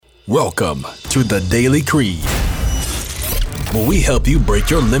Welcome to the Daily Creed, where we help you break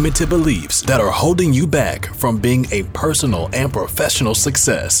your limited beliefs that are holding you back from being a personal and professional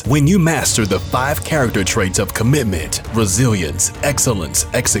success. When you master the 5 character traits of commitment, resilience, excellence,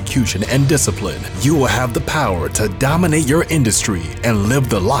 execution, and discipline, you will have the power to dominate your industry and live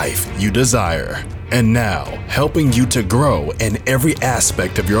the life you desire. And now, helping you to grow in every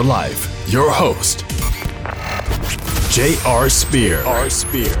aspect of your life, your host, J.R. Spear.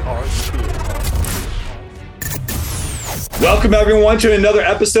 Welcome, everyone, to another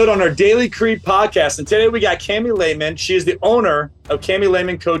episode on our Daily Creed podcast. And today we got Kamie Lehmann. She is the owner of Kamie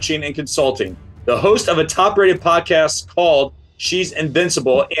Lehmann Coaching and Consulting, the host of a top-rated podcast called She's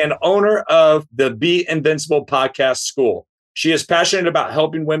Invincible, and owner of the Be Invincible podcast school. She is passionate about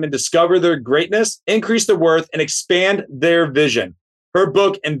helping women discover their greatness, increase their worth, and expand their vision. Her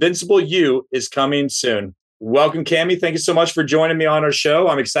book, Invincible You, is coming soon. Welcome, Kamie. Thank you so much for joining me on our show.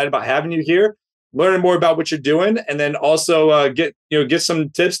 I'm excited about having you here, learning more about what you're doing, and then also get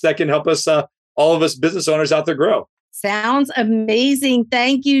some tips that can help us, all of us business owners out there, grow. Sounds amazing.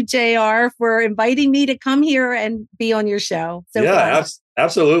 Thank you, JR, for inviting me to come here and be on your show.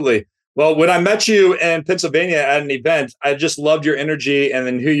 Absolutely. Well, when I met you in Pennsylvania at an event, I just loved your energy and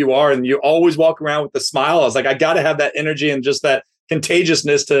then who you are. And you always walk around with a smile. I was like, I got to have that energy and just that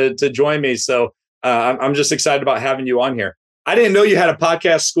contagiousness to join me. So I'm just excited about having you on here. I didn't know you had a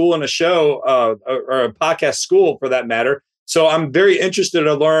podcast school and a show or a podcast school for that matter. So I'm very interested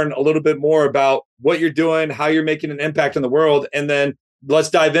to learn a little bit more about what you're doing, how you're making an impact in the world. And then let's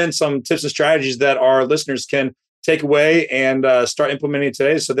dive in some tips and strategies that our listeners can take away and start implementing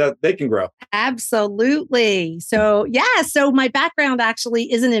today so that they can grow. Absolutely. So my background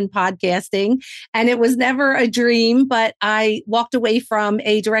actually isn't in podcasting, and it was never a dream, but I walked away from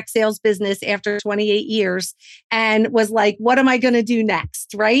a direct sales business after 28 years and was like, what am I going to do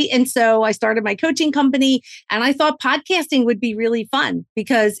next? Right. And so I started my coaching company, and I thought podcasting would be really fun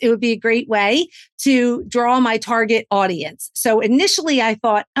because it would be a great way to draw my target audience. So initially I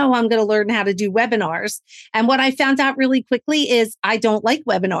thought, I'm going to learn how to do webinars. And what I found out really quickly is I don't like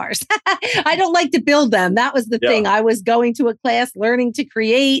webinars. I don't like to build them. That was the thing. I was going to a class, learning to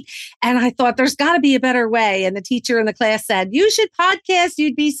create, and I thought there's got to be a better way. And the teacher in the class said, you should podcast.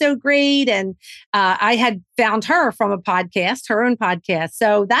 You'd be so great. And I had found her from a podcast, her own podcast.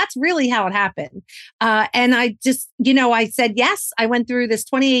 So that's really how it happened. And I just, I said, yes, I went through this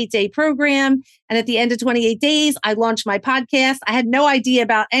 28-day program. And at the end of 28 days, I launched my podcast. I had no idea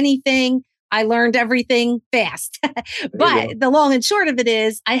about anything. I learned everything fast. But the long and short of it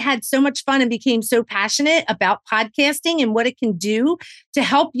is I had so much fun and became so passionate about podcasting and what it can do to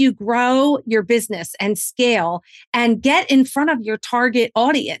help you grow your business and scale and get in front of your target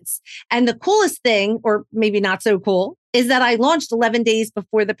audience. And the coolest thing, or maybe not so cool, is that I launched 11 days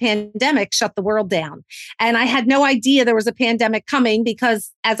before the pandemic shut the world down. And I had no idea there was a pandemic coming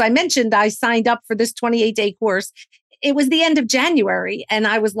because, as I mentioned, I signed up for this 28-day course. It was the end of January and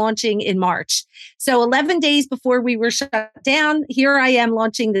I was launching in March. So 11 days before we were shut down, here I am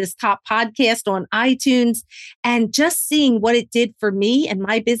launching this top podcast on iTunes, and just seeing what it did for me and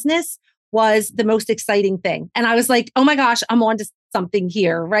my business was the most exciting thing. And I was like, oh my gosh, I'm on to something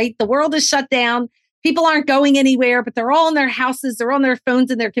here, right? The world is shut down. People aren't going anywhere, but they're all in their houses, they're on their phones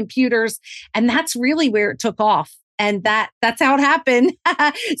and their computers. And that's really where it took off. And that's how it happened.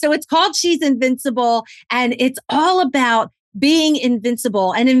 So it's called She's Invincible, and it's all about being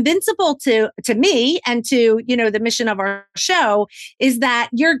invincible. And invincible to me and to, the mission of our show is that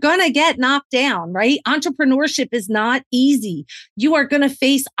you're going to get knocked down, right? Entrepreneurship is not easy. You are going to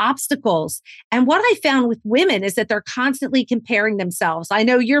face obstacles. And what I found with women is that they're constantly comparing themselves. I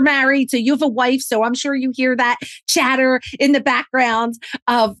know you're married, so you have a wife, so I'm sure you hear that chatter in the background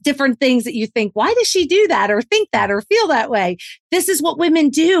of different things that you think, why does she do that or think that or feel that way? This is what women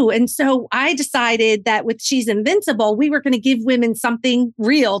do. And so I decided that with She's Invincible, we were going to give women something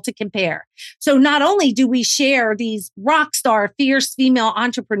real to compare. So not only do we share these rock star, fierce female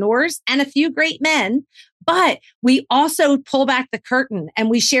entrepreneurs and a few great men, but we also pull back the curtain and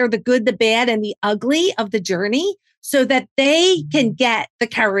we share the good, the bad, and the ugly of the journey so that they can get the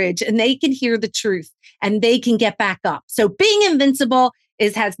courage and they can hear the truth and they can get back up. So being invincible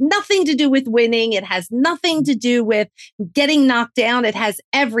has nothing to do with winning. It has nothing to do with getting knocked down. It has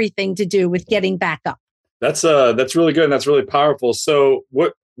everything to do with getting back up. That's really good. And that's really powerful. So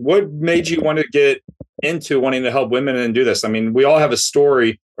what made you want to get into wanting to help women and do this? I mean, we all have a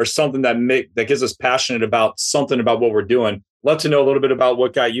story or something that gets us passionate about something about what we're doing. Love to know a little bit about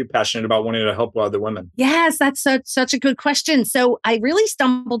what got you passionate about wanting to help other women. Yes, that's such a good question. So I really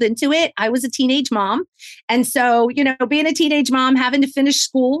stumbled into it. I was a teenage mom. And so, being a teenage mom, having to finish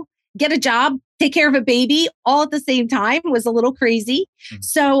school get a job, take care of a baby all at the same time was a little crazy.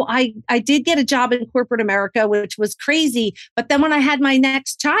 So I did get a job in corporate America, which was crazy. But then when I had my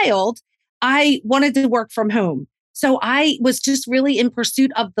next child, I wanted to work from home. So I was just really in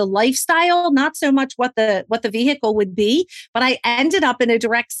pursuit of the lifestyle, not so much what the vehicle would be, but I ended up in a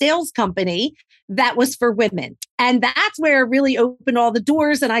direct sales company that was for women. And that's where it really opened all the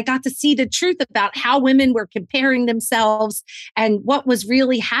doors. And I got to see the truth about how women were comparing themselves and what was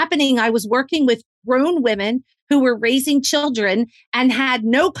really happening. I was working with grown women who were raising children and had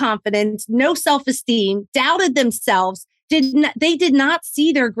no confidence, no self-esteem, doubted themselves. They did not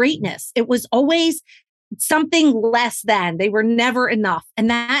see their greatness. It was always something less than. They were never enough. And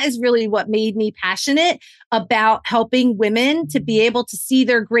that is really what made me passionate about helping women to be able to see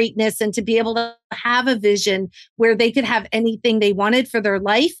their greatness and to be able to have a vision where they could have anything they wanted for their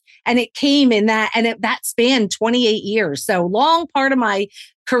life. And it came in that, and that spanned 28 years. So long part of my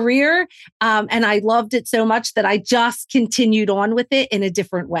career. And I loved it so much that I just continued on with it in a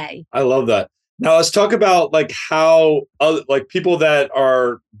different way. I love that. Now let's talk about like how like people that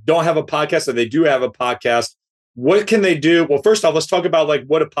don't have a podcast or they do have a podcast, what can they do? Well, first off, let's talk about like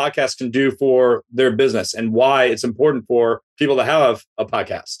what a podcast can do for their business and why it's important for people to have a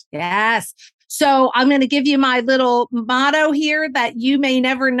podcast. Yes. So I'm going to give you my little motto here that you may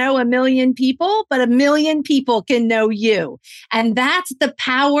never know a million people, but a million people can know you. And that's the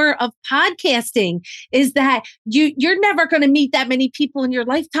power of podcasting, is that you're never going to meet that many people in your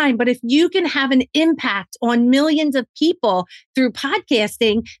lifetime. But if you can have an impact on millions of people through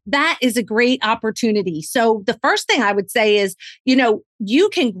podcasting, that is a great opportunity. So the first thing I would say is, you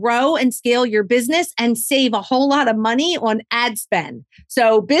can grow and scale your business and save a whole lot of money on ad spend.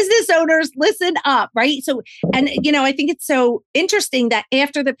 So business owners, listen up, right? So, and I think it's so interesting that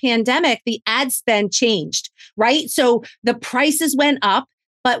after the pandemic, the ad spend changed, right? So the prices went up.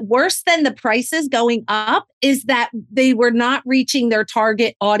 But worse than the prices going up is that they were not reaching their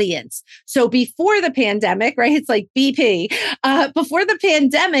target audience. So before the pandemic, right, it's like BP. Before the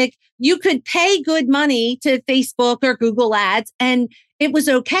pandemic, you could pay good money to Facebook or Google ads, and it was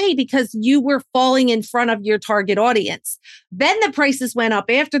okay because you were falling in front of your target audience. Then the prices went up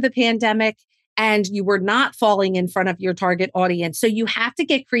after the pandemic, and you were not falling in front of your target audience. So you have to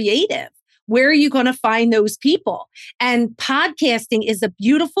get creative. Where are you going to find those people? And podcasting is a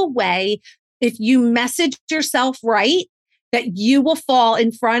beautiful way, if you message yourself right, that you will fall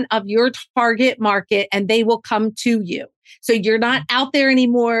in front of your target market and they will come to you. So you're not out there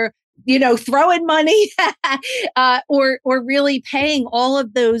anymore, throwing money or really paying all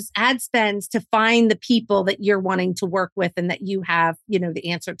of those ad spends to find the people that you're wanting to work with and that you have, the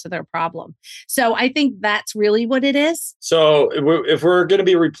answer to their problem. So I think that's really what it is. So if we're going to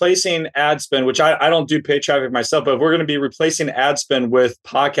be replacing ad spend, which I don't do paid traffic myself, but if we're going to be replacing ad spend with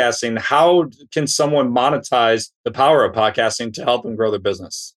podcasting, how can someone monetize the power of podcasting to help them grow their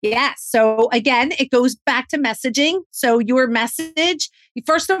business? Yeah. So again, it goes back to messaging. So your message,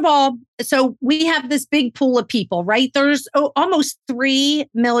 first of all, so we have this big pool of people, right? There's almost 3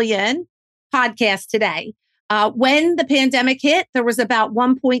 million podcasts today. When the pandemic hit, there was about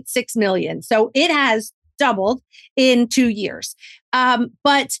 1.6 million. So it has doubled in 2 years.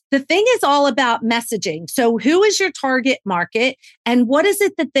 But the thing is all about messaging. So who is your target market and what is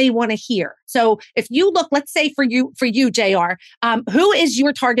it that they want to hear? So if you look, let's say for you, JR, who is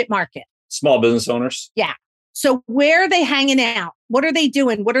your target market? Small business owners. Yeah. So where are they hanging out? What are they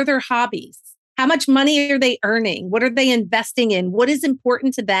doing? What are their hobbies? How much money are they earning? What are they investing in? What is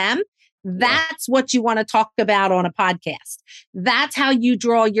important to them? That's what you want to talk about on a podcast. That's how you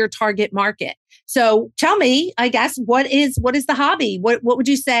draw your target market. So tell me, I guess, what is the hobby? What would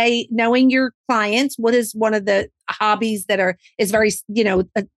you say, knowing your clients, what is one of the hobbies that is very,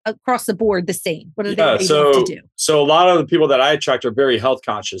 across the board the same? What are they love to do? So a lot of the people that I attract are very health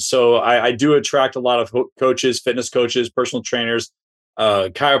conscious. So I do attract a lot of coaches, fitness coaches, personal trainers,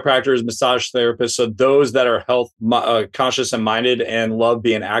 chiropractors, massage therapists. So those that are health conscious and minded and love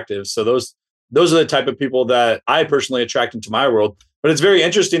being active. So those are the type of people that I personally attract into my world. But it's very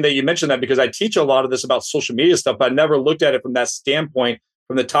interesting that you mentioned that, because I teach a lot of this about social media stuff, but I never looked at it from that standpoint,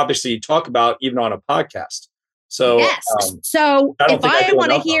 from the topics that you talk about, even on a podcast. So, yes. So if I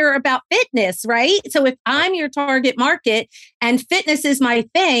want to hear about fitness, right? So if I'm your target market and fitness is my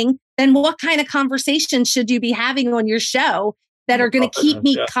thing, then what kind of conversations should you be having on your show that are going to keep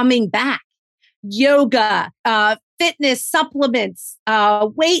me coming back? Yoga, fitness, supplements,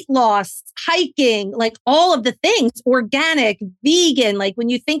 weight loss, hiking, like all of the things, organic, vegan. Like when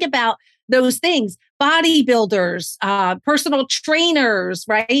you think about those things, bodybuilders, personal trainers,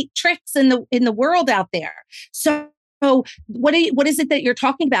 right? Tricks in the world out there. So what is it that you're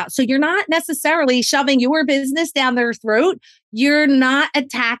talking about? So you're not necessarily shoving your business down their throat. You're not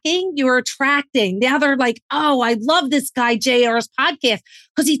attacking, you're attracting. Now they're like, oh, I love this guy, JR's podcast,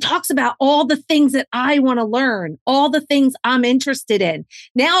 because he talks about all the things that I want to learn, all the things I'm interested in.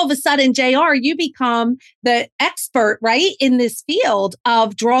 Now, all of a sudden, JR, you become the expert, right, in this field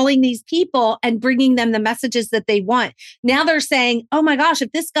of drawing these people and bringing them the messages that they want. Now they're saying, oh my gosh,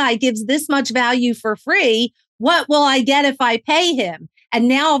 if this guy gives this much value for free, what will I get if I pay him? And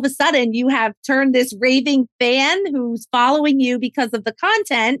now all of a sudden you have turned this raving fan who's following you because of the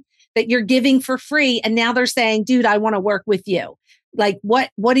content that you're giving for free. And now they're saying, dude, I want to work with you. Like, what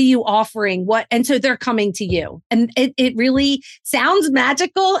are you offering? And so they're coming to you. And it really sounds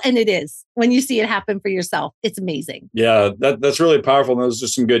magical. And it is when you see it happen for yourself. It's amazing. Yeah, that's really powerful. And those are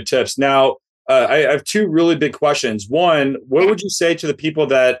some good tips. Now, I have two really big questions. One, what would you say to the people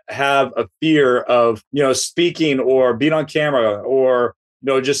that have a fear of, speaking or being on camera or,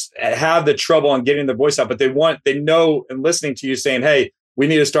 just have the trouble on getting their voice out, but they know and listening to you saying, hey, we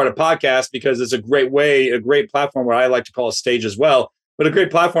need to start a podcast because it's a great platform, what I like to call a stage as well, but a great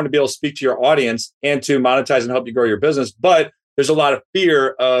platform to be able to speak to your audience and to monetize and help you grow your business. But there's a lot of fear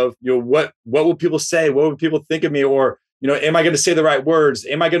of, what will people say? What would people think of me? Or, am I going to say the right words?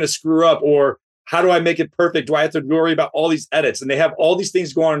 Am I going to screw up? Or how do I make it perfect? Do I have to worry about all these edits? And they have all these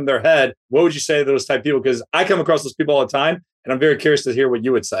things going on in their head. What would you say to those type of people? Because I come across those people all the time. And I'm very curious to hear what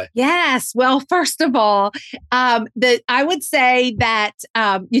you would say. Yes. Well, first of all, I would say that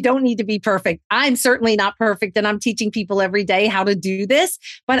you don't need to be perfect. I'm certainly not perfect, and I'm teaching people every day how to do this.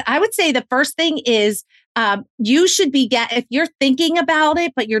 But I would say the first thing is you should be if you're thinking about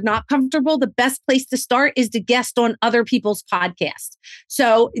it, but you're not comfortable, the best place to start is to guest on other people's podcasts.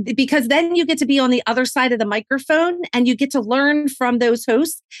 So, because then you get to be on the other side of the microphone and you get to learn from those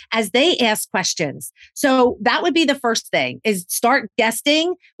hosts as they ask questions. So that would be the first thing, is start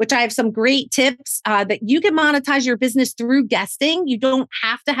guesting, which I have some great tips that you can monetize your business through guesting. You don't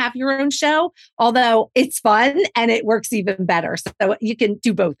have to have your own show, although it's fun and it works even better. So you can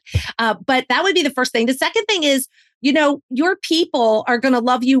do both. But that would be the first thing. The second thing is, your people are going to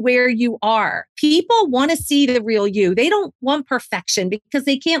love you where you are. People want to see the real you. They don't want perfection because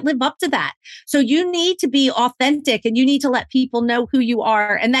they can't live up to that. So you need to be authentic and you need to let people know who you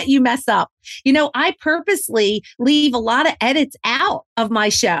are and that you mess up. I purposely leave a lot of edits out of my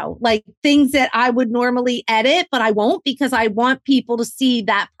show, like things that I would normally edit, but I won't because I want people to see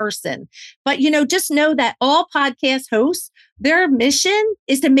that person. But, just know that all podcast hosts, their mission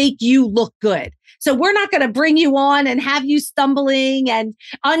is to make you look good. So we're not going to bring you on and have you stumbling and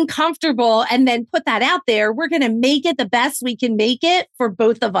uncomfortable and then put that out there. We're going to make it the best we can make it for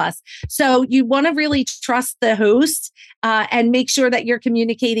both of us. So you want to really trust the host and make sure that you're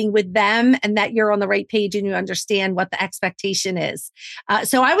communicating with them and that you're on the right page and you understand what the expectation is.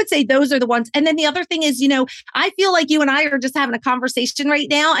 So I would say those are the ones. And then the other thing is, I feel like you and I are just having a conversation right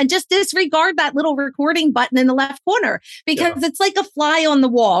now, and just disregard that little recording button in the left corner because it's like a fly on the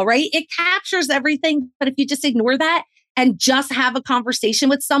wall, right? It captures everything. But if you just ignore that and just have a conversation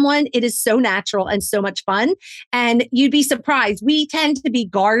with someone, it is so natural and so much fun. And you'd be surprised. We tend to be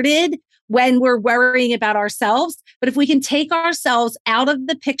guarded when we're worrying about ourselves. But if we can take ourselves out of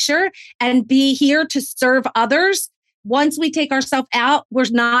the picture and be here to serve others, once we take ourselves out, we're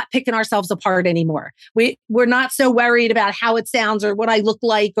not picking ourselves apart anymore. We're not so worried about how it sounds or what I look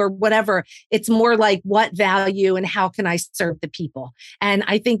like or whatever. It's more like what value and how can I serve the people? And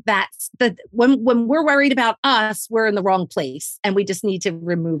I think that's when we're worried about us, we're in the wrong place, and we just need to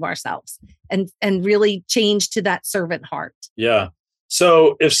remove ourselves and really change to that servant heart. Yeah.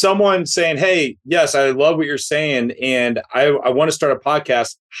 So if someone's saying, hey, yes, I love what you're saying, and I want to start a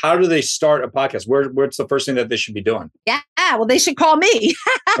podcast, how do they start a podcast? What's the first thing that they should be doing? Yeah, well, they should call me.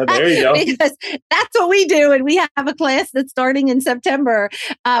 Oh, there you go. Because that's what we do. And we have a class that's starting in September.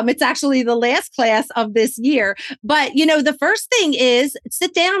 It's actually the last class of this year. But, the first thing is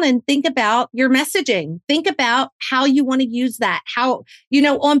sit down and think about your messaging. Think about how you want to use that. How,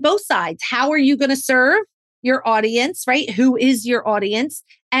 on both sides, how are you going to serve your audience, right? Who is your audience?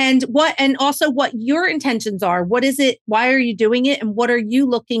 And also what your intentions are. What is it? Why are you doing it? And what are you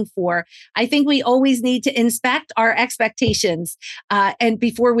looking for? I think we always need to inspect our expectations and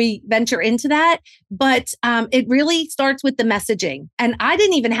before we venture into that. But it really starts with the messaging. And I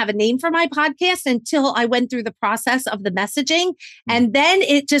didn't even have a name for my podcast until I went through the process of the messaging. And then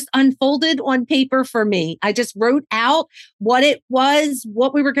it just unfolded on paper for me. I just wrote out what it was,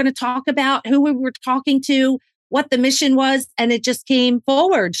 what we were going to talk about, who we were talking to, what the mission was, and it just came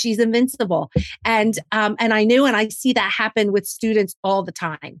forward. She's invincible. And I knew, and I see that happen with students all the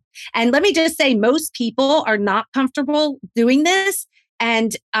time. And let me just say, most people are not comfortable doing this.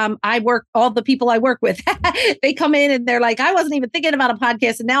 And all the people I work with, they come in and they're like, I wasn't even thinking about a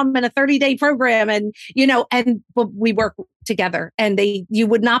podcast. And now I'm in a 30-day program. And, we work together, and you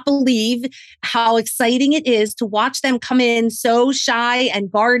would not believe how exciting it is to watch them come in so shy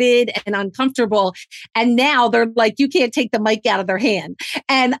and guarded and uncomfortable. And now they're like, you can't take the mic out of their hand.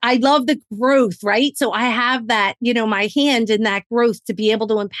 And I love the growth, right? So I have that, my hand in that growth to be able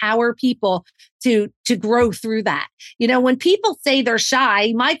to empower people to grow through that. When people say they're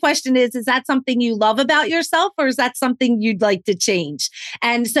shy, my question is that something you love about yourself, or is that something you'd like to change?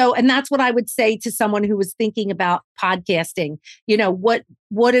 And that's what I would say to someone who was thinking about podcasting.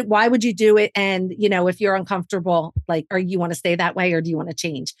 Why would you do it? And, if you're uncomfortable, or you want to stay that way, or do you want to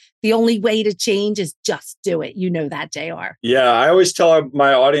change? The only way to change is just do it. That, JR. Yeah. I always tell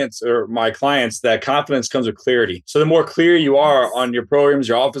my audience or my clients that confidence comes with clarity. So the more clear you are on your programs,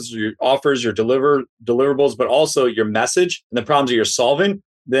 your offers, your deliverables, but also your message and the problems that you're solving,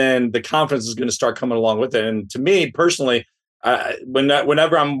 then the confidence is going to start coming along with it. And to me personally,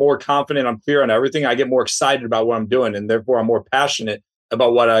 whenever I'm more confident, I'm clear on everything, I get more excited about what I'm doing. And therefore I'm more passionate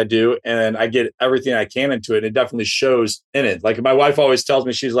about what I do. And I get everything I can into it. It definitely shows in it. Like my wife always tells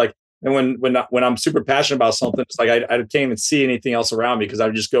me, she's like, and when I'm super passionate about something, it's like I can't even see anything else around me because I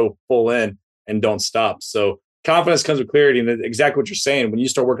just go full in and don't stop. So confidence comes with clarity. And exactly what you're saying, when you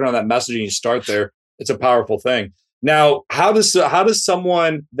start working on that messaging, you start there, it's a powerful thing. Now, how does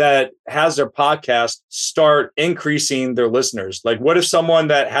someone that has their podcast start increasing their listeners? Like, what if someone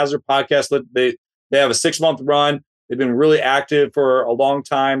that has their podcast, they have a 6-month run, they've been really active for a long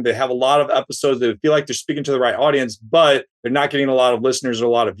time, they have a lot of episodes, they feel like they're speaking to the right audience, but they're not getting a lot of listeners or a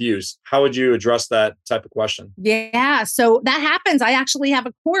lot of views? How would you address that type of question? Yeah, so that happens. I actually have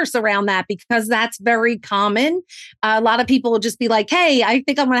a course around that because that's very common. A lot of people will just be like, hey, I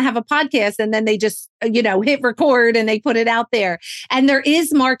think I'm going to have a podcast. And then they just, hit record and they put it out there. And there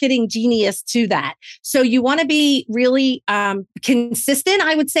is marketing genius to that. So you want to be really consistent,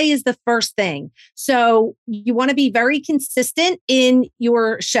 I would say, is the first thing. So you want to be very consistent in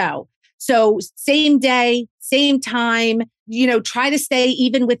your show. So same day, same time, try to stay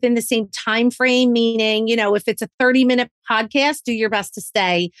even within the same time frame, meaning, if it's a 30-minute podcast, do your best to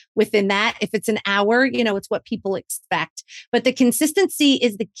stay within that. If it's an hour, it's what people expect. But the consistency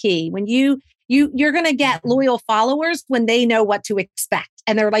is the key. When you're going to get loyal followers when they know what to expect.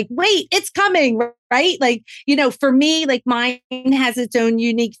 And they're like, wait, it's coming, right? Like, for me, like mine has its own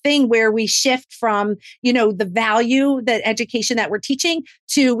unique thing where we shift from, the value, the education that we're teaching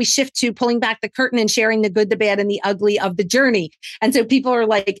we shift to pulling back the curtain and sharing the good, the bad, and the ugly of the journey. And so people are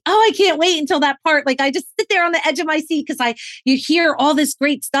like, oh, I can't wait until that part. Like I just sit there on the edge of my seat because you hear all this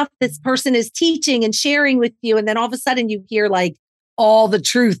great stuff this person is teaching and sharing with you. And then all of a sudden you hear like, all the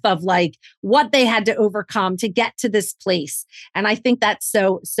truth of like what they had to overcome to get to this place. And I think that's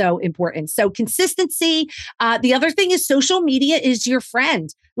so, so important. So consistency. The other thing is social media is your friend.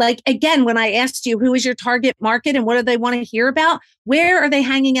 Like, again, when I asked you, who is your target market and what do they want to hear about? Where are they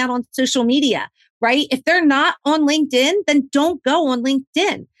hanging out on social media, right? If they're not on LinkedIn, then don't go on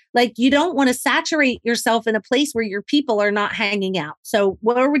LinkedIn. Like you don't want to saturate yourself in a place where your people are not hanging out. So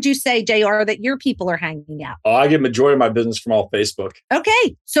where would you say, JR, that your people are hanging out? Oh, I get majority of my business from all Facebook.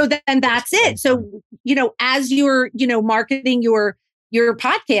 Okay. So then that's it. So, as you're, marketing your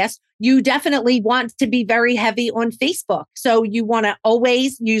podcast, you definitely want to be very heavy on Facebook. So you want to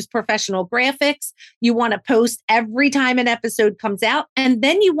always use professional graphics. You want to post every time an episode comes out, and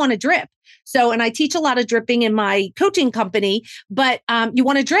then you want to drip. So, and I teach a lot of dripping in my coaching company, but you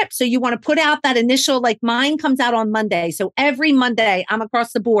want to drip. So you want to put out that initial, like mine comes out on Monday. So every Monday I'm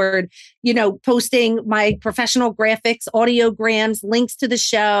across the board, posting my professional graphics, audiograms, links to the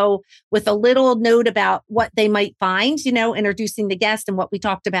show with a little note about what they might find, introducing the guest and what we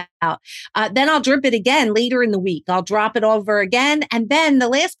talked about. Then I'll drip it again later in the week. I'll drop it over again. And then the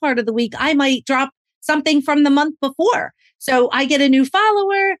last part of the week, I might drop something from the month before. So I get a new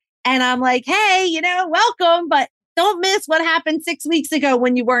follower. And I'm like, hey, welcome, but don't miss what happened 6 weeks ago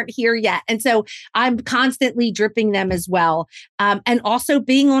when you weren't here yet. And so I'm constantly dripping them as well. And also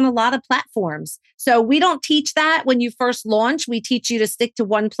being on a lot of platforms. So we don't teach that when you first launch. We teach you to stick to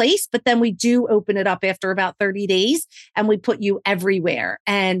one place, but then we do open it up after about 30 days and we put you everywhere.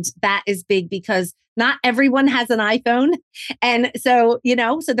 And that is big because not everyone has an iPhone. And so,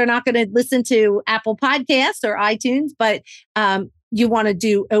 so they're not going to listen to Apple Podcasts or iTunes, but you want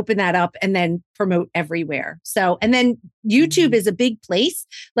to open that up and then promote everywhere. So, and then YouTube is a big place.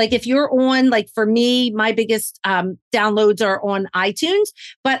 Like if you're on, like for me, my biggest downloads are on iTunes,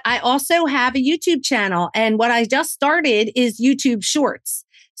 but I also have a YouTube channel. And what I just started is YouTube Shorts.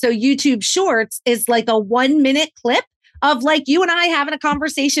 So YouTube Shorts is like a 1-minute clip of like you and I having a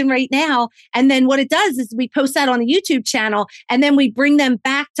conversation right now. And then what it does is we post that on the YouTube channel and then we bring them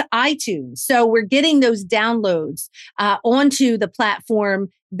back to iTunes. So we're getting those downloads onto the platform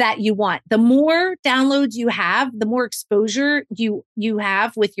that you want. The more downloads you have, the more exposure you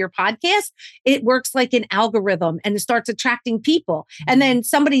have with your podcast, it works like an algorithm and it starts attracting people. And then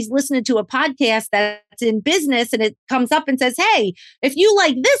somebody's listening to a podcast that's in business and it comes up and says, hey, if you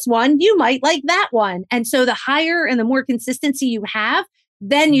like this one, you might like that one. And so the higher and the more consistency you have,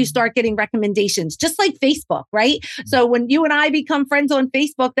 then you start getting recommendations, just like Facebook, right? So when you and I become friends on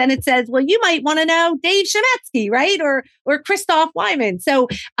Facebook, then it says, well, you might want to know Dave Shemetsky, right? Or Christoph Wyman. So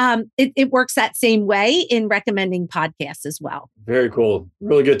it works that same way in recommending podcasts as well. Very cool.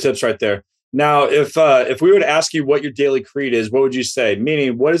 Really good tips right there. Now, if we were to ask you what your daily creed is, what would you say?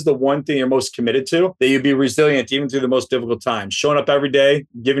 Meaning, what is the one thing you're most committed to that you'd be resilient even through the most difficult times? Showing up every day,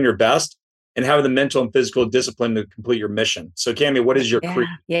 giving your best, and having the mental and physical discipline to complete your mission. So Kamie, what is your creed?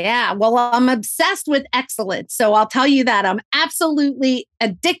 Yeah. Well, I'm obsessed with excellence. So I'll tell you that I'm absolutely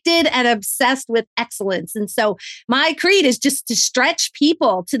addicted and obsessed with excellence. And so my creed is just to stretch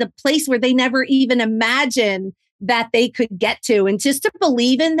people to the place where they never even imagined that they could get to, and just to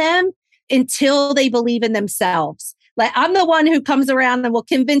believe in them until they believe in themselves. Like I'm the one who comes around and will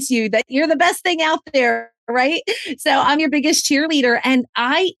convince you that you're the best thing out there. Right. So I'm your biggest cheerleader. And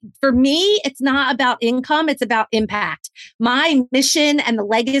for me, it's not about income. It's about impact. My mission and the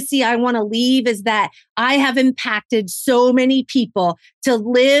legacy I want to leave is that I have impacted so many people to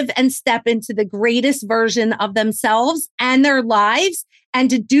live and step into the greatest version of themselves and their lives, and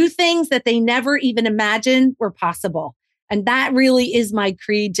to do things that they never even imagined were possible. And that really is my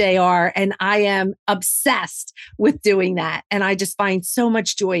creed, JR. And I am obsessed with doing that. And I just find so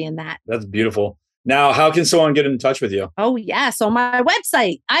much joy in that. That's beautiful. Now, how can someone get in touch with you? Oh, yeah. So my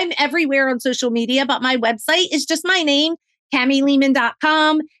website, I'm everywhere on social media, but my website is just my name,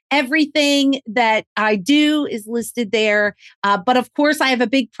 KamieLehmann.com. Everything that I do is listed there. But of course, I have a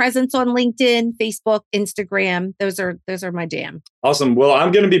big presence on LinkedIn, Facebook, Instagram. Those are my jam. Awesome. Well,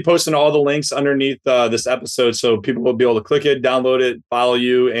 I'm going to be posting all the links underneath this episode, so people will be able to click it, download it, follow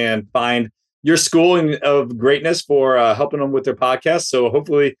you, and find your school of greatness for helping them with their podcast. So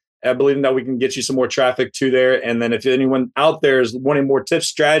hopefully, I believe that we can get you some more traffic to there. And then if anyone out there is wanting more tips,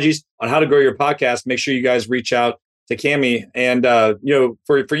 strategies on how to grow your podcast, make sure you guys reach out to Kamie. And,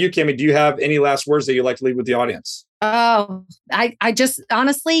 for you, Kamie, do you have any last words that you'd like to leave with the audience? Oh, I just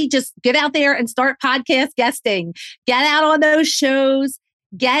honestly just get out there and start podcast guesting. Get out on those shows.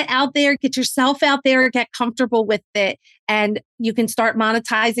 Get out there, get yourself out there, get comfortable with it, and you can start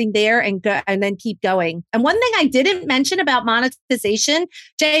monetizing there and go, and then keep going. And one thing I didn't mention about monetization,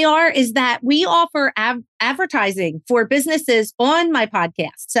 JR, is that we offer advertising for businesses on my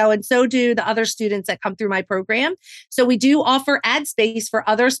podcast. So do the other students that come through my program. So we do offer ad space for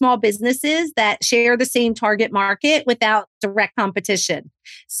other small businesses that share the same target market without direct competition.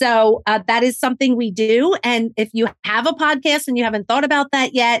 So that is something we do. And if you have a podcast and you haven't thought about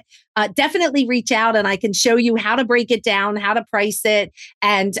that yet, definitely reach out and I can show you how to break it down, how to price it,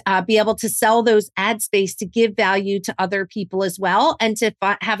 and be able to sell those ad space to give value to other people as well, and to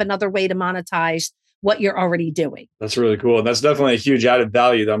have another way to monetize what you're already doing. That's really cool. And that's definitely a huge added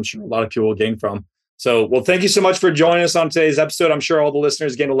value that I'm sure a lot of people will gain from. So, well, thank you so much for joining us on today's episode. I'm sure all the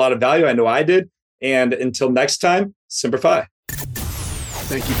listeners gained a lot of value. I know I did. And until next time, Semper Fi.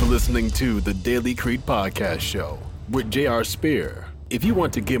 Thank you for listening to the Daily Creed Podcast Show with J.R. Spear. If you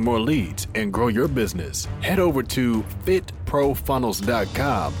want to get more leads and grow your business, head over to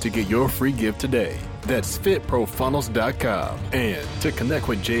fitprofunnels.com to get your free gift today. That's fitprofunnels.com. And to connect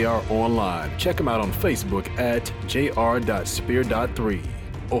with JR online, check him out on Facebook at jr.spear.3.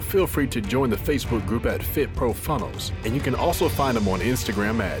 Or feel free to join the Facebook group at Fit Pro Funnels. And you can also find him on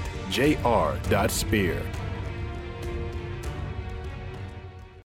Instagram at jr.spear.